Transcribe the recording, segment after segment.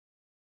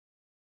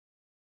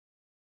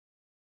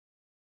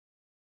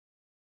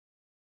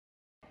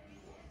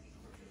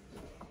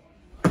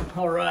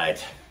All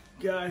right,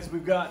 guys,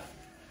 we've got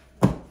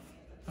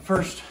the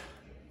first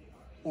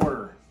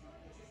order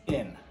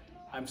in.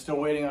 I'm still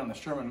waiting on the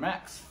Sherman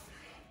Max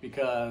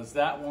because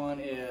that one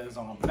is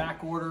on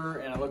back order,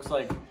 and it looks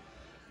like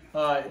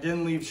it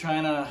didn't leave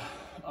China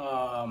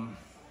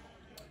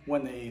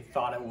when they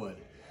thought it would.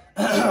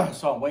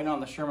 So I'm waiting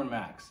on the Sherman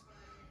Max.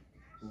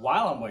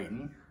 While I'm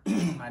waiting,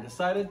 I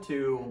decided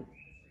to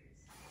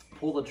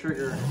pull the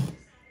trigger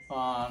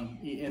on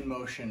the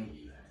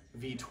Inmotion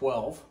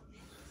V12.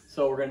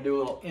 So we're gonna do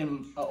a little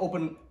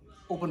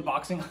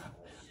unboxing.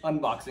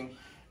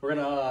 We're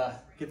gonna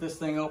get this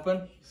thing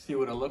open, see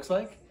what it looks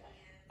like,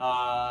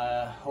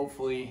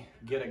 hopefully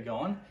get it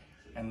going,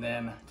 and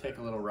then take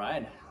a little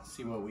ride,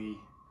 see what we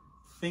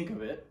think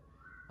of it.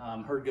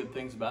 Heard good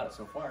things about it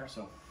so far,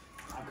 so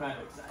I'm kind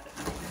of excited.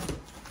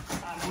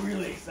 I'm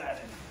really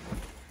excited.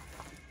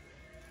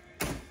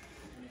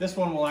 This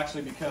one will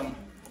actually become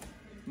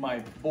my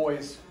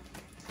boys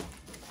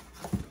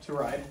to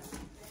ride.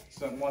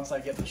 So once I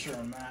get the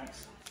Sherman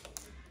Max.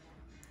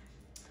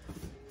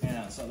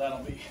 Yeah, so that'll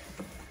be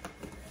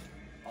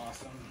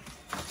awesome.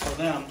 For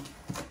them,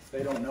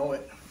 they don't know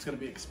it. It's gonna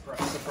be a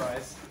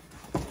surprise.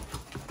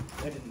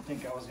 They didn't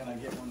think I was gonna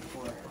get one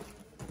for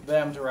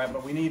them to ride,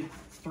 but we need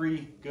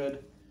 3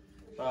 good,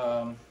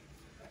 oh,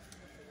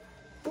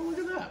 look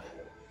at that.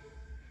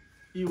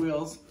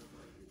 E-Wheels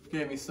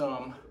gave me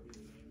some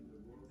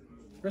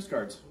wrist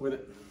guards with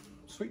it.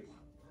 Sweet.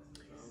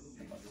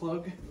 And my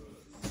plug.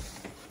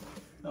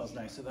 That was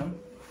nice of them.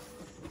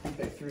 I think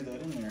they threw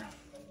that in there.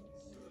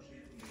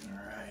 All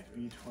right,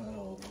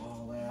 V12,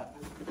 all that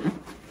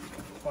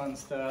fun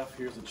stuff.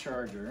 Here's a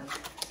charger.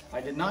 I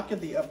did not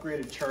get the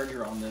upgraded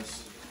charger on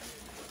this,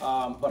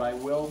 but I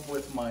will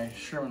with my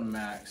Sherman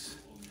Max.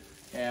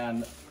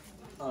 And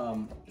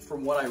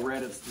from what I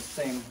read, it's the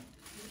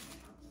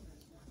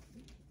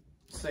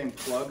same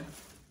plug.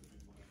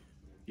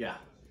 Yeah,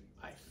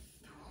 I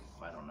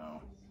don't know.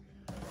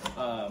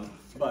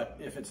 But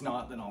if it's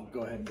not, then I'll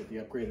go ahead and get the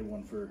upgraded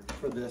one for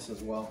this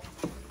as well.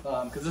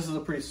 Because this is a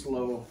pretty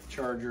slow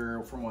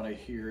charger. From what I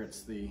hear,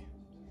 it's the,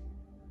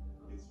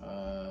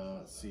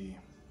 let's see,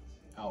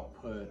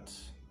 output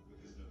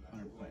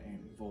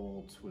 100.8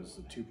 volts was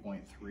the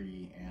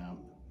 2.3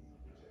 amp.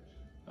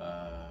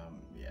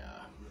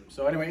 Yeah.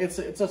 So anyway, it's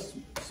a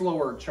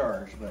slower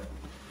charge, but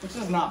which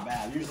is not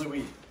bad.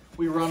 Usually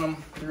we run them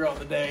throughout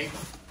the day,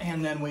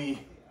 and then we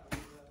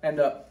end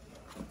up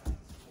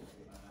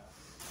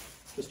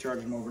just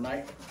charging them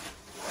overnight,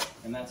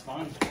 and that's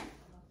fine.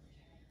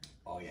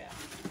 Oh yeah.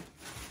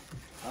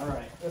 All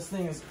right, this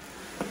thing is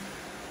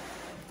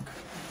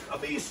a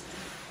beast.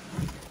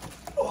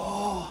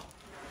 Oh,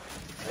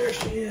 there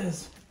she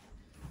is.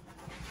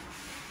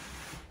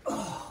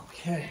 Oh,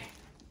 okay.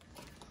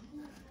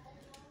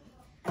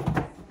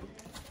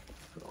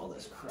 Put all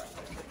this crap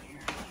in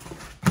here.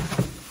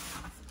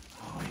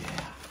 Oh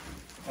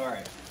yeah. All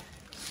right,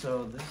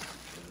 so this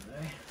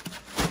today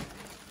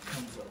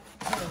comes up.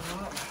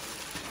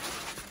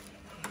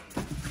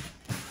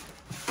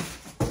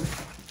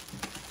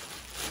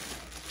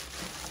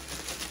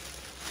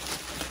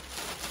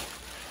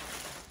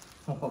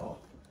 Oh,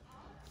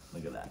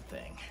 look at that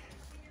thing.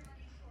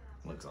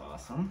 Looks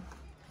awesome.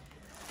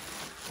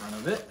 Front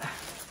of it.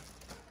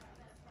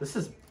 This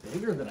is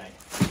bigger than I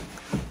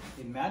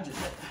imagined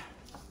it.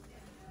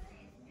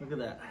 Look at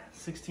that,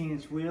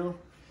 16-inch wheel.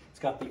 It's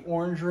got the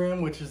orange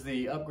rim, which is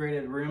the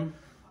upgraded rim.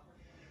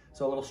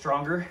 So a little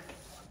stronger.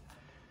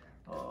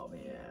 Oh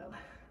man,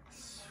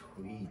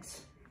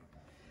 sweet.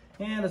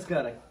 And it's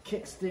got a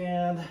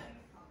kickstand.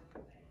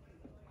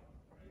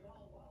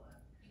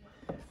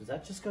 Does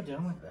that just go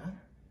down like that?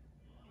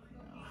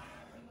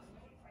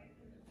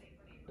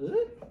 No. Does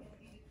it?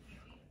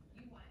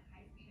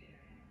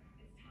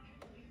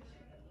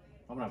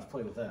 I'm gonna have to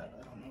play with that.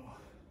 I don't know.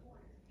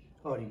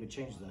 Oh, you could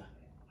change the.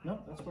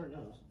 Nope, that's where it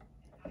goes.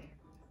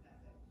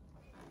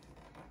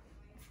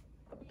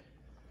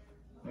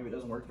 Maybe it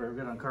doesn't work very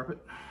good on carpet.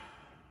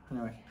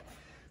 Anyway,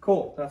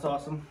 cool. That's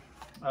awesome.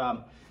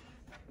 Let's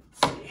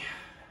see.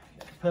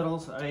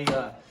 Pedals.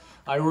 I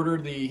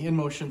ordered the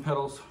Inmotion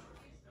pedals.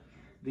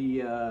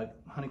 The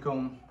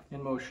honeycomb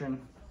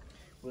Inmotion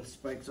with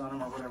spikes on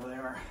them or whatever they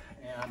are,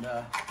 and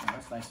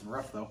that's nice and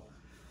rough though.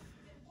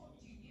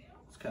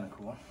 It's kind of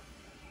cool.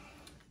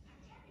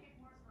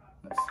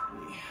 Let's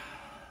see.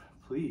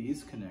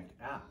 Please connect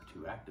app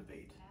to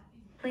activate.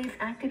 Please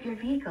activate your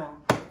vehicle.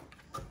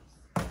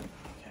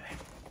 Okay.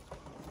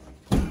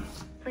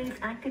 Please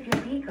activate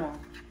your vehicle.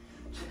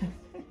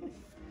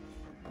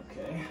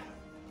 Okay.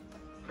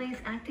 Please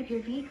activate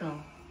your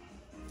vehicle.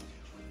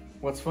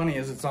 What's funny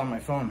is it's on my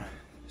phone.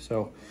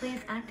 So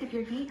please activate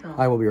your vehicle.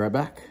 I will be right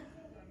back.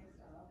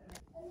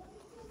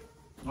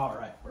 All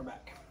right, we're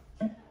back.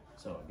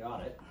 So I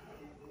got it.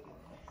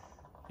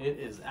 It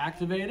is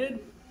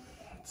activated.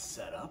 It's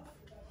set up.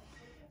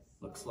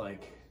 Looks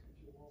like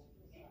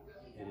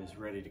it is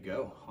ready to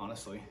go,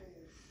 honestly.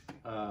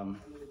 The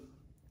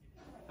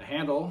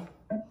handle,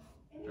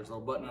 there's a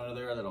little button under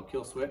there that'll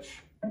kill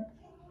switch.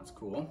 That's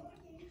cool.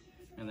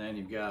 And then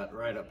you've got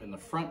right up in the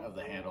front of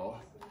the handle,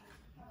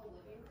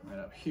 right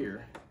up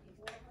here,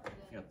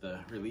 you got the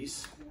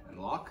release and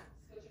lock,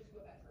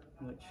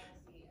 which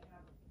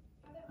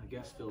I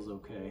guess feels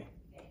okay.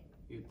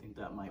 You'd think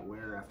that might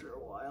wear after a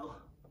while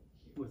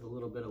with a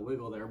little bit of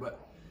wiggle there,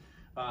 but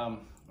I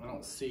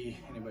don't see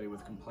anybody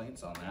with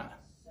complaints on that.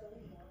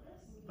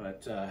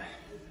 But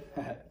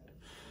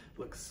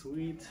looks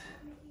sweet.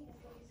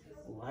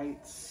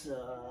 Lights,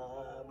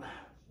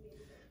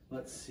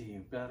 let's see,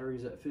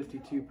 battery's at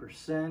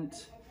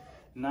 52%,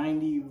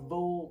 90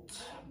 volt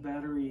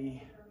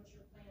battery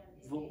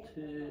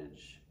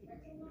voltage,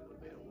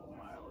 available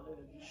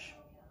mileage,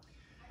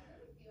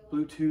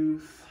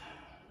 Bluetooth.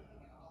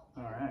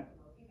 All right,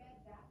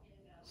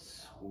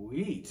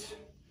 sweet.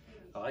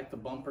 I like the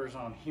bumpers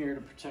on here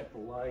to protect the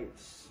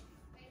lights.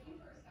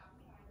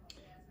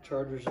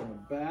 Chargers in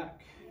the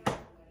back.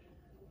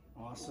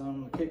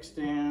 Awesome.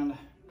 Kickstand.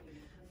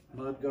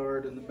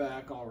 Mudguard in the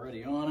back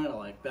already on it. I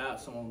like that.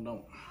 Some of them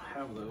don't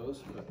have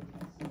those, but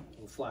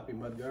little flappy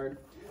mudguard.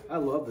 I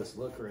love this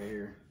look right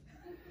here.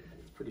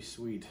 It's pretty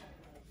sweet.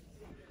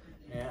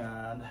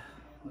 And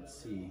let's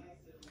see.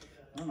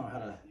 I don't know how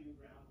to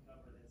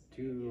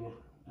do,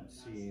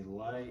 let's see,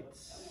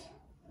 lights,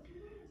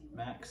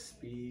 max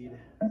speed.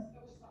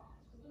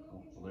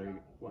 Oh, well, there you go.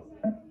 What?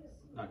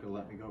 Not gonna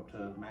let me go up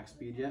to max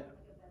speed yet.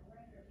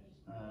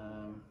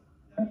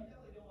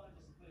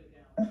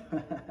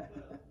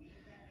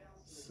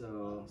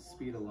 So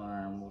speed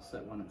alarm, we'll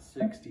set one at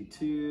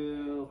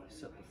 62,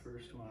 set the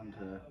first one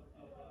to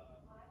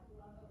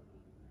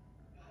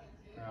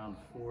around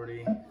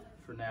 40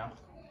 for now.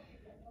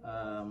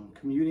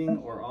 Commuting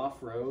or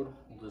off-road,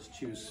 we'll just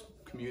choose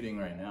commuting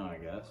right now, I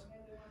guess.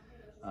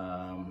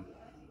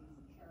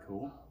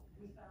 Cool.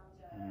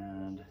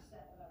 And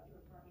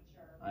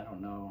I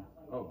don't know,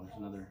 oh, there's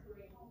another,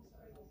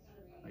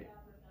 wait,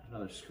 there's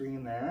another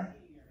screen there.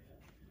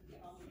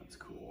 That's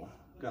cool.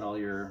 Got all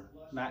your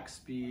max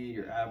speed,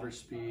 your average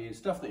speed,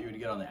 stuff that you would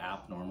get on the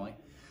app normally.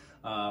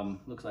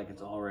 Looks like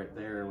it's all right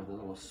there with a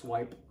little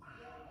swipe.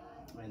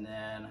 And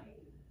then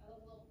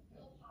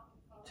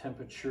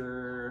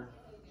temperature,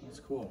 that's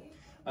cool.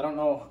 I don't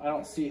know, I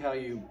don't see how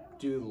you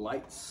do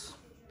lights.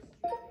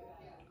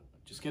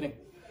 Just kidding.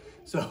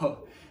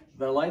 So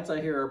the lights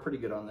I hear are pretty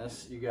good on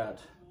this. You got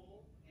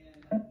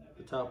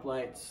the top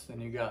lights,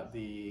 then you got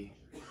the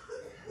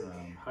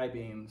high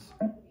beams,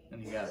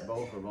 and you got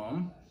both of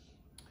them.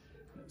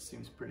 It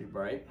seems pretty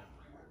bright.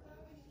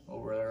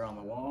 Over there on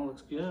the wall,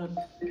 looks good.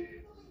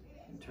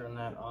 Turn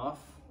that off.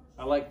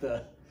 I like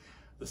the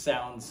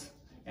sounds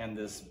and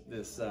this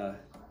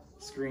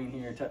screen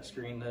here, touch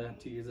screen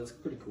to use. That's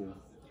pretty cool.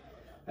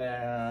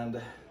 And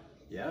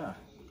yeah,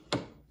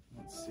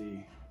 let's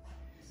see.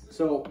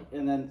 So,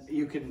 and then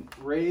you can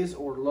raise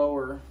or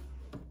lower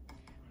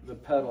the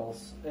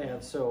pedals.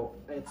 And so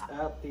it's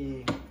at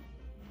the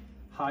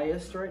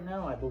highest right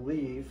now, I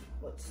believe.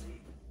 Let's see.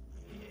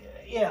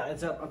 Yeah,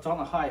 it's on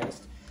the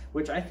highest,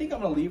 which I think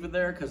I'm gonna leave it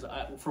there because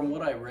from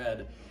what I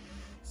read,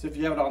 so if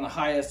you have it on the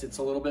highest, it's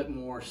a little bit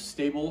more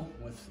stable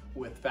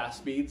with fast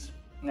speeds.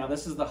 Now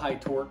this is the high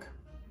torque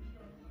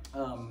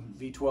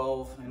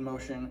V12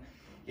 Inmotion.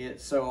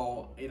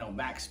 So, you know,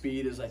 max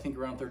speed is I think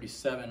around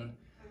 37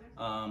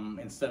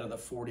 instead of the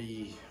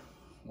 40,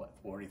 what,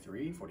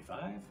 43,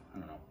 45? I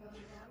don't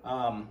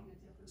know.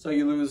 So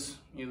you lose,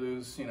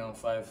 you know,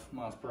 5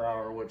 miles per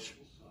hour, which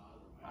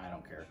I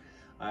don't care.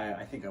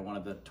 I think I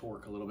wanted the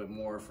torque a little bit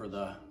more for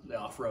the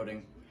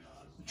off-roading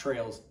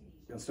trails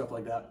and stuff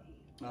like that.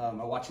 I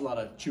watch a lot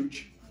of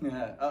Chooch.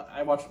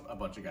 I watch a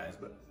bunch of guys,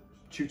 but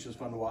Chooch is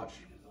fun to watch.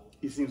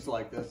 He seems to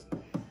like this.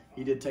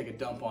 He did take a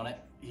dump on it.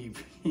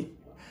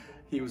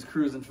 He was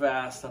cruising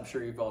fast. I'm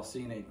sure you've all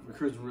seen it. He was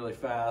cruising really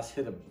fast,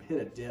 hit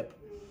a dip,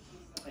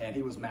 and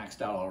he was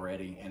maxed out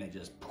already, and it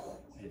just,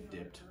 it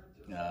dipped,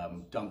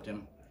 dumped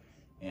him,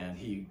 and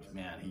he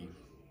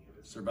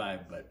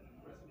survived, but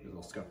he was a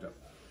little scuffed up.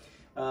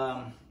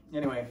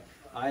 Anyway,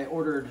 I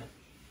ordered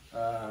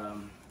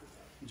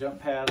jump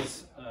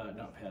pads,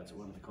 not pads,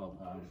 what are they called?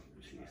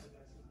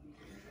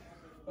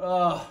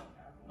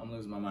 I'm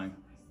losing my mind.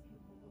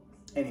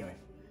 Anyway,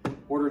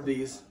 ordered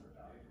these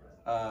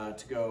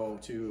to go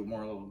to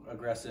more a little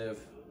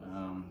aggressive.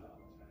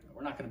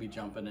 We're not going to be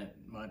jumping it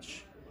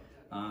much,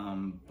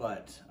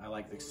 but I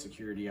like the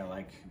security. I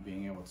like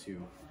being able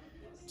to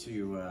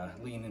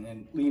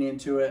lean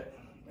into it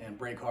and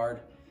brake hard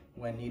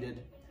when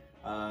needed.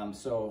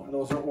 So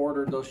those are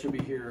ordered. Those should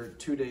be here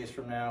 2 days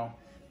from now.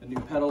 The new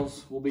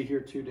pedals will be here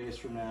 2 days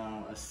from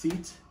now. A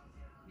seat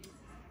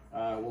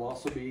will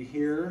also be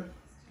here.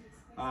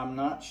 I'm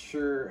not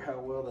sure how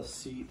well the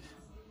seat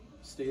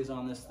stays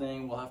on this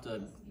thing. We'll have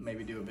to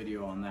maybe do a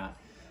video on that.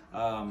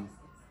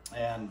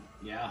 And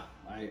yeah,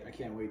 I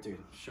can't wait to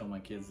show my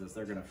kids this.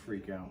 They're gonna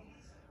freak out.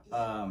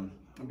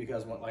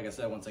 Because like I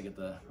said, once I get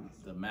the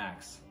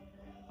max,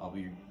 I'll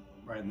be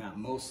riding that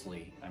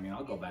mostly. I mean,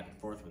 I'll go back and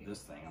forth with this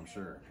thing, I'm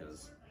sure,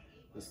 because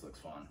this looks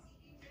fun.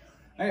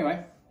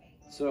 Anyway,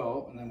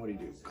 so, and then what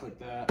do? Click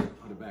that,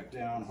 put it back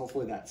down.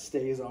 Hopefully that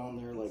stays on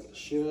there like it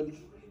should.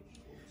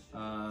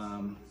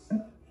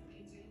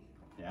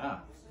 Yeah,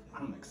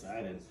 I'm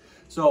excited.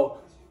 So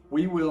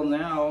we will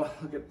now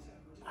look at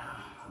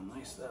how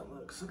nice that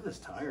looks. Look at this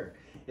tire.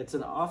 It's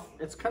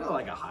kind of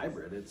like a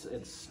hybrid.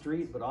 It's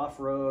street but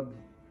off-road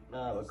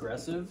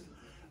aggressive.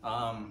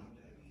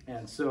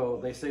 And so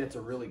they say it's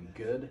a really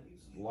good,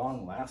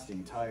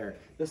 long-lasting tire.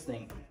 This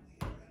thing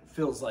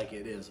feels like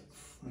it is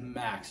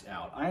maxed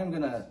out. I am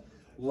gonna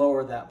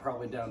lower that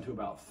probably down to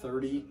about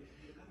 30,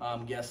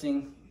 I'm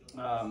guessing.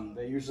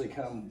 They usually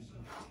come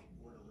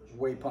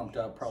way pumped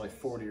up, probably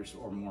 40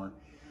 or more.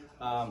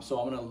 So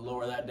I'm gonna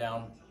lower that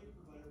down,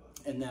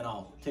 and then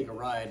I'll take a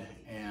ride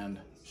and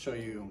show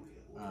you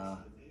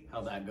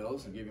how that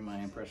goes and give you my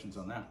impressions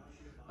on that.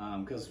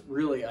 Because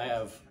really I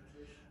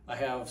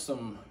have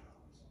some,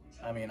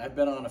 I mean, I've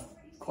been on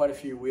quite a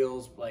few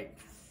wheels, like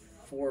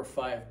 4 or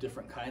 5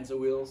 different kinds of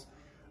wheels.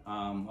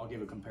 I'll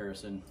give a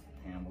comparison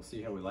and we'll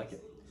see how we like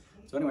it.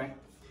 So anyway,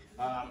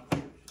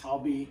 oh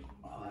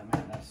man,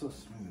 that's so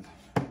smooth.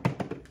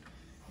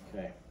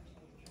 Okay,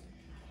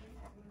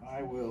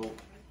 I will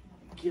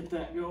get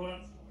that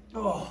going.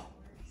 Oh,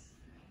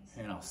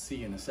 and I'll see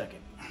you in a second.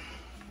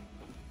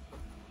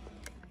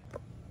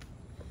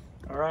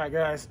 All right,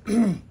 guys,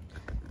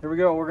 here we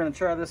go. We're gonna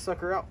try this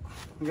sucker out.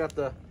 We got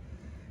the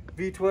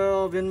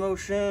V12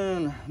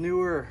 Inmotion,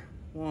 newer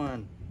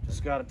one.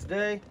 Just got it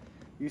today.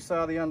 You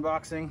saw the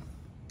unboxing,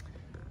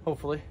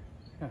 hopefully.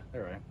 Yeah,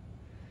 there I am.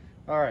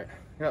 All right,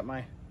 got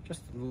my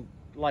just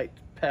light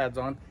pads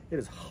on. It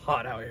is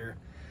hot out here,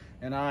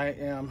 and I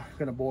am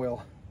gonna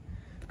boil.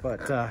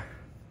 But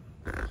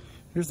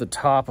here's the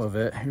top of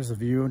it. Here's the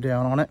view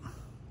down on it.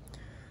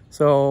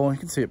 So you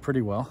can see it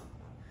pretty well.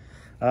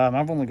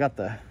 I've only got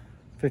the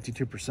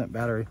 52%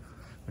 battery,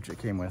 which it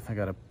came with. I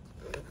gotta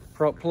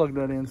plug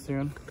that in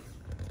soon.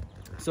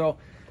 So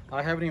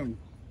I haven't even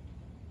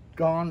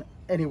gone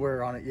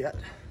anywhere on it yet.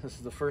 This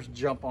is the first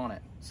jump on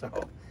it. So,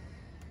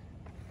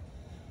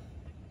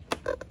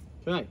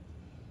 okay,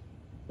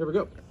 here we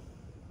go.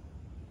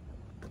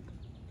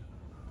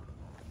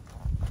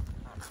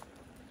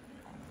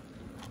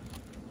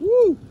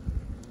 Woo!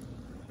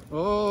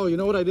 Oh, you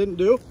know what I didn't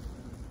do?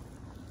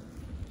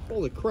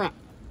 Holy crap.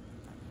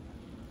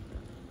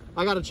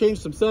 I gotta change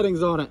some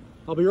settings on it.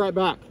 I'll be right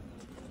back.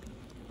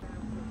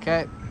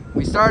 Okay,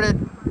 we started.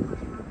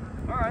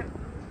 All right,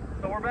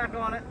 so we're back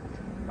on it.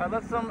 I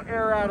let some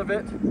air out of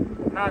it,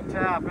 not to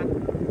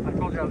happen. I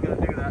told you I was gonna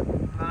do that,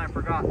 and then I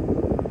forgot.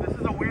 This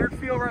is a weird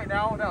feel right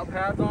now without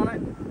pads on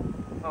it.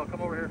 Oh,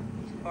 come over here.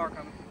 Car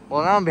coming.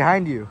 Well, now I'm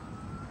behind you.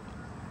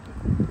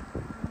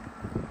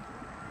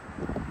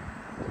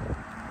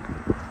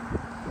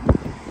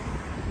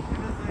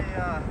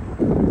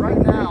 Right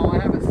now, I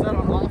have it set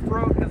on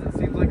off-road because it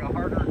seems like a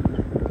harder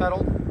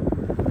pedal.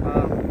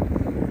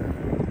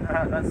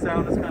 That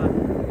sound is kind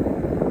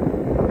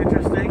of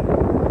interesting. I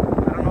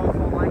don't know if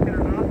I'll like it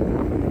or not.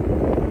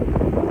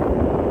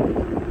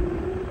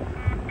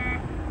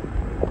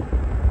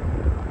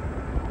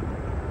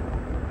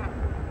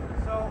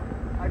 So,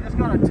 I just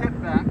got a tip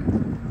back,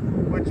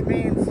 which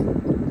means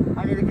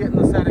I need to get in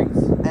the settings.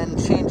 And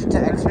change it to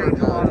expert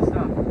a lot of mode.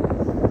 stuff.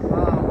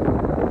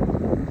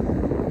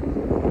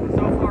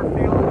 So far,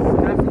 feel is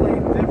definitely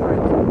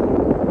different. A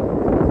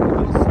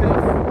little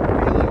stiff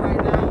feeling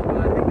right now, but I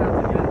think that's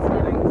again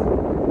settings.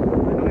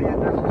 I know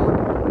there's a lot.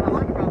 What I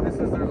like about this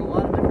is there's a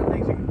lot of different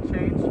things you can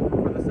change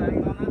for the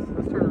settings on this.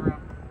 Let's turn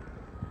around.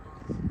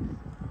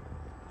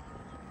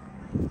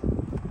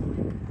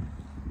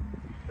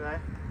 Okay,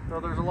 so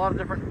there's a lot of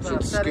different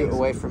Should settings scoot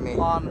away from me.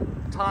 on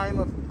time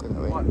of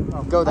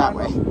Go that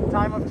way.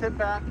 Time of tip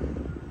back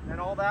and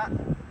all that.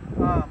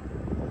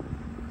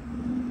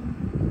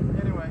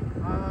 Anyway,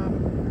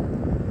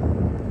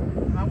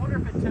 I wonder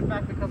if it tipped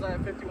back because I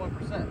have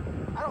 51%.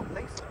 I don't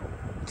think so.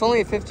 It's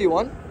only a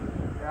 51?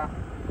 Yeah.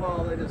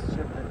 Well, they just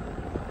shipped it.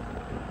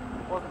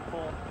 Wasn't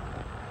full.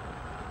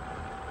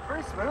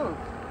 Pretty smooth.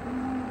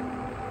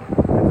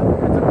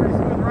 It's a pretty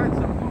smooth ride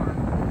so far.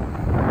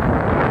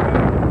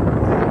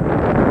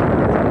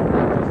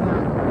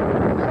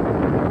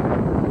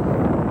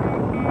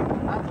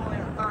 That's only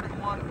at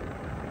 31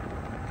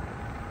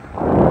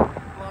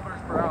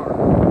 kilometers per hour.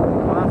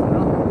 Well, that's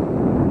nothing.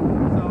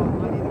 So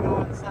I need to go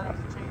in the settings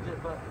and change it.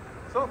 But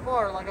so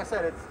far, like I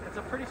said, it's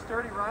a pretty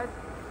sturdy ride.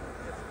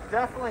 It's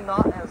definitely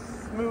not as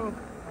smooth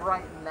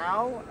right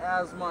now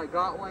as my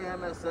Gotway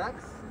MSX.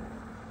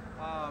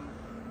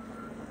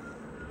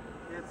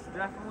 It's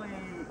definitely,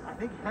 I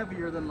think,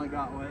 heavier than my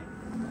Gotway.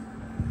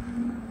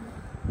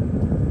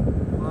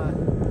 But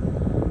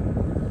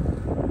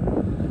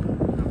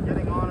I'm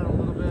getting on it a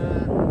little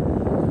bit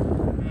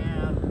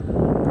and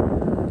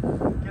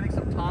getting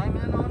some time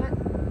in on it.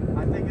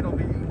 I think it'll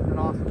be an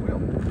awesome wheel.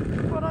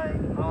 But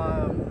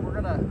we're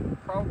gonna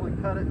probably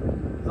cut it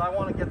because I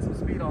want to get some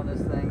speed on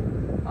this thing.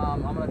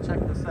 I'm gonna check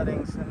the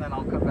settings and then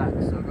I'll come back.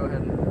 So go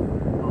ahead and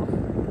off.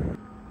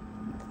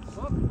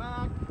 Welcome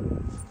back.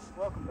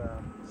 Welcome back.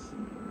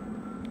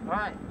 All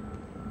right,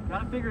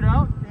 got it figured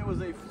out. It was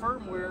a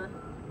firmware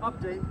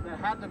update that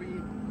had to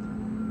be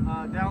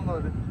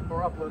downloaded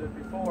or uploaded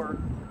before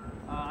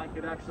I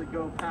could actually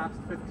go past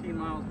 15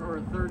 miles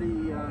or 30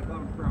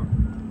 kilometers per hour.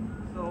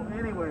 So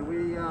anyway,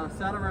 we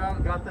sat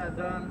around, got that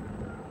done.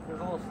 It was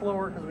a little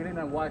slower because we didn't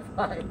have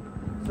Wi-Fi.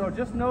 So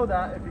just know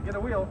that if you get a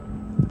wheel,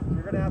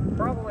 you're gonna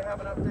probably have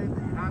an update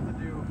that you have to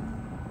do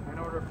in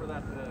order for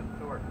that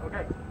to work.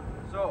 Okay,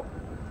 so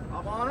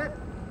I'm on it.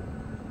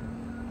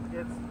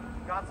 It's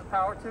got some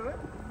power to it.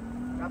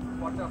 Got some,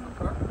 watch out for the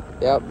car.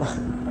 Yep. I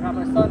got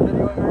my son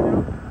videoing right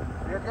now.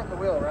 You're getting the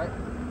wheel, right?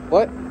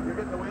 What? You're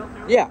getting the wheel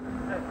too? Yeah.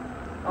 Okay.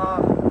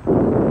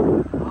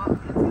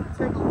 It's going to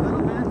take a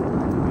little bit for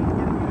me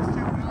getting used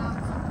to. We have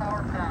some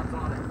power pads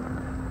on it.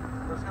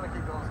 We're just going to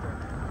keep going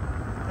straight.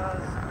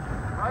 Because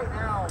right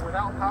now,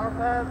 without power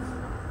pads,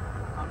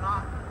 I'm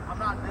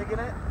not digging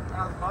it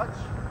as much.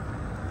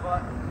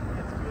 But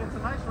it's a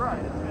nice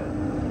ride. It's good.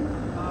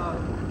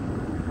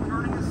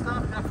 Turning and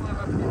stuff, definitely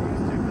have to get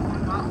used to because my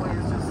bot way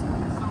is just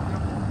it's so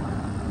good.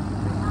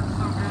 It works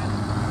so good.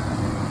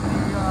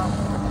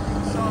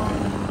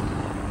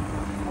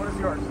 What is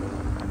yours?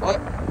 What?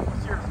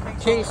 What's yours?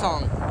 King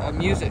song.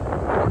 Music.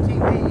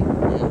 14B.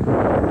 Yeah.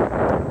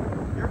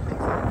 Your King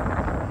song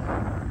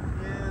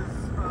is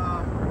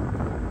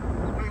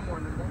way more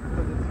nimble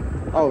because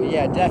it's Oh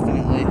yeah,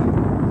 definitely.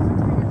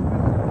 16-inch wheel.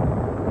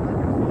 I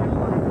can feel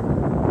like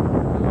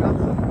I've got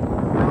some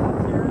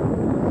balance here.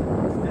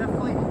 It's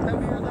definitely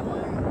heavier than my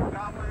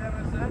Ebike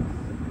MSX,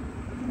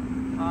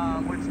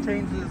 which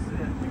changes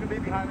it. You can be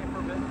behind me for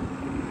a bit.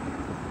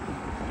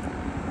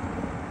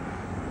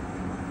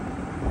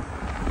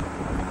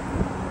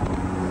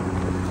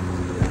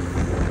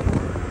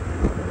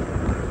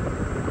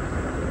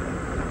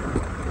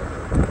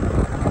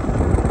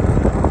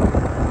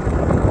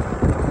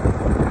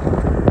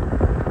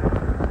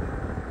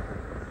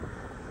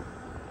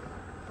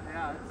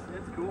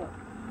 It's cool.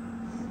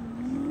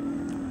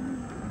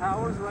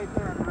 Power's right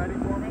there and ready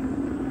for me.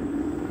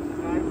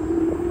 Nice.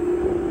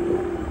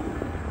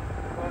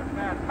 But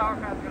man, power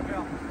pad's gonna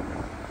go.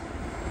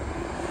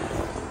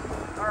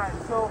 Alright,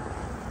 so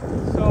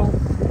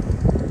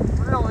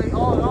really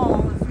all in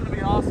all, it's gonna be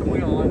an awesome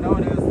wheel. I know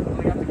it is.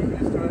 We have to get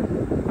used to it.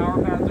 Power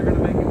pads are gonna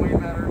make it way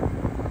better.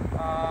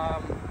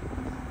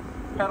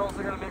 Pedals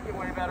are gonna make it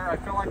way better. I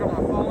feel like I'm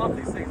gonna fall off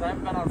these things. I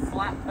haven't been on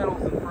flat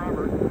pedals in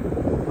forever.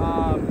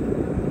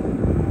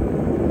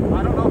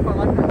 I don't know if I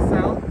like that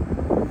sound.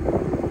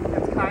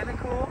 It's kind of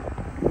cool,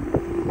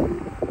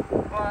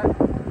 but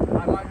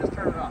I might just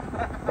turn it off.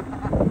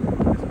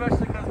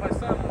 Especially because my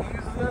son, when he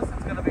uses this,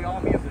 it's going to be all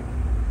music.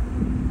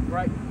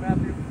 Right,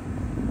 Matthew?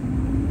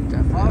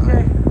 Definitely.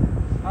 Okay,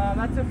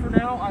 that's it for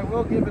now. I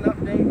will give an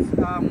update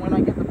when I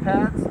get the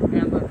pads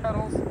and the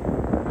pedals,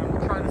 and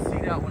we'll try the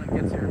seat out when it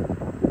gets here.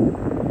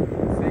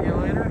 See you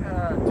later.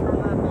 Turn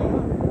that thing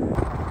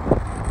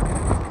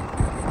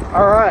up.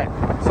 All right,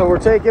 so we're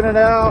taking it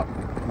out.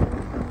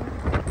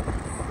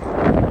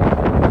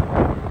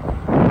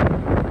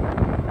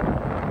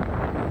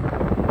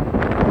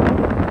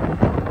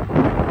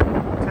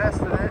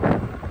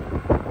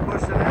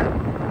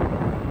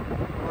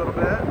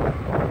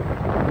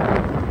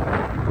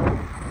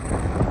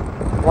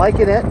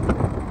 Liking it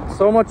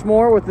so much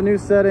more with the new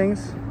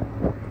settings.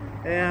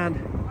 And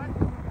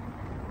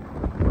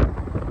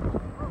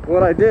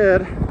what I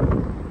did,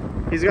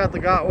 he's got the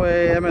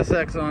Gotway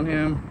MSX on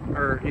him,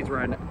 or he's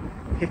riding it.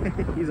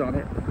 He's on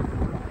it.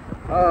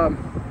 I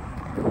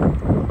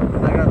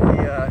got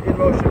the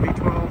Inmotion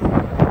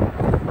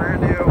V12,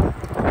 brand new.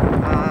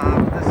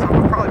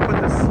 I'll probably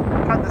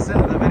cut this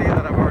into the video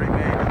that I've already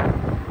made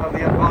of the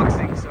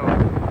unboxing, so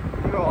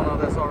you all know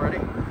this already.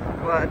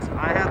 But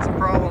I had some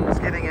problems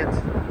getting it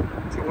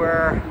to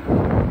where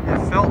it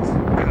felt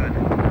good.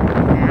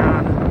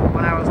 And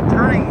when I was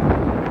turning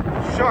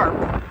sharp,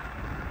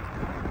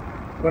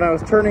 when I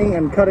was turning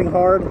and cutting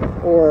hard,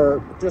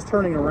 or just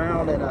turning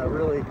around in a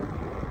really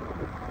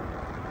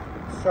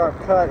sharp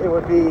cut, it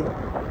would be,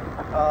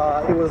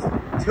 it was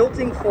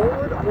tilting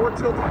forward or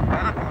tilting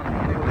back on me,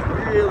 and it was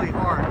really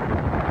hard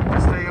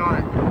to stay on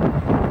it.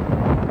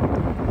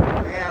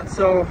 And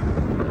so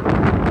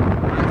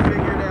I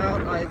figured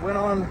out,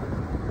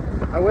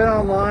 I went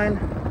online,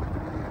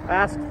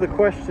 asked the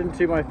question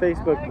to my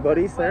Facebook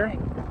buddies there,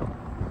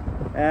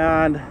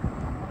 and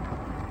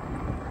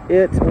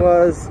it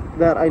was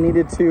that I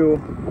needed to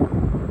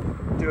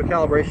do a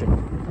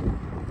calibration.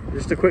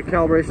 Just a quick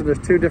calibration. There's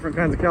two different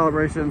kinds of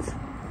calibrations.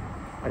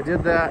 I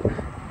did that,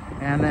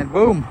 and then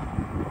boom,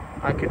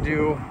 I could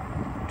do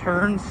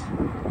turns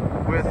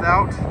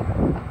without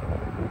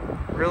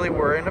really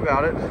worrying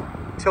about it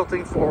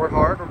tilting forward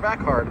hard or back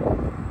hard.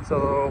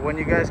 So when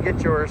you guys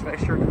get yours, make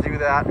sure to do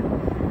that.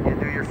 You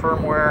do your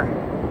firmware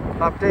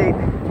update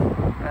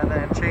and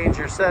then change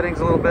your settings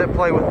a little bit,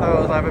 play with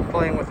those. I've been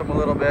playing with them a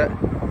little bit.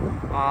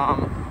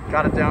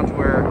 Got it down to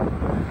where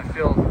I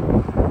feel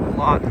a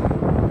lot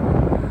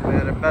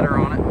better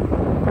on it.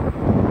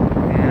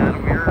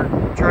 And we're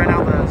trying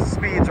out the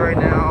speeds right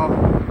now.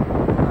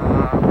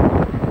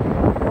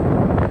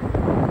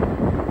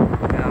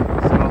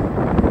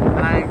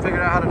 And I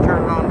figured out how to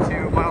turn it on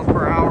to miles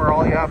per hour.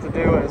 All you have to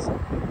do is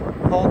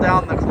hold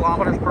down the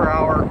kilometers per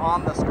hour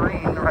on the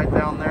screen right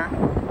down there,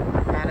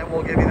 and it then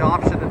we'll give you the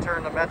option to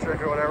turn to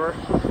metric or whatever,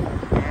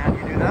 and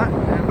you do that,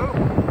 and boom,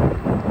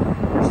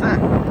 you're set.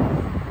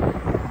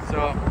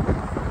 So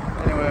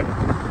anyway,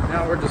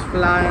 now we're just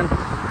flying.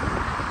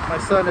 My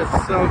son is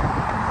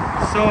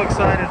so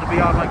excited to be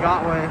on my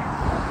Gotway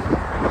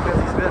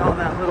because he's been on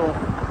that little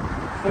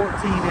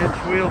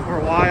 14-inch wheel for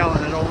a while,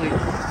 and it only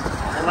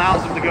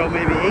allows him to go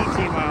maybe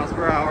 18 miles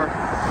per hour.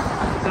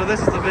 So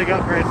this is a big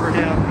upgrade for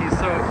him. He's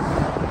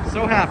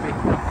so happy.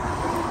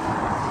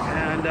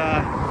 And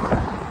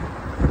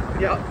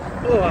yeah,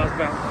 oh, I was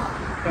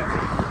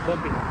bouncy,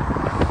 bumpy.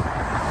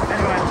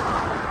 Anyway,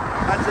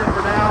 that's it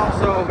for now.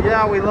 So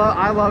yeah,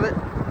 I love it.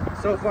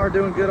 So far,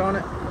 doing good on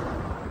it,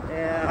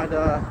 and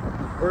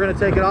we're gonna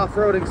take it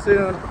off-roading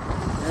soon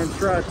and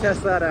try to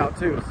test that out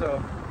too.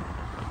 So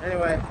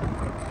anyway,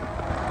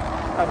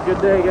 have a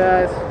good day,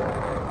 guys.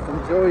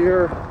 Enjoy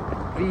your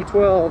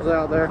V12s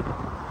out there.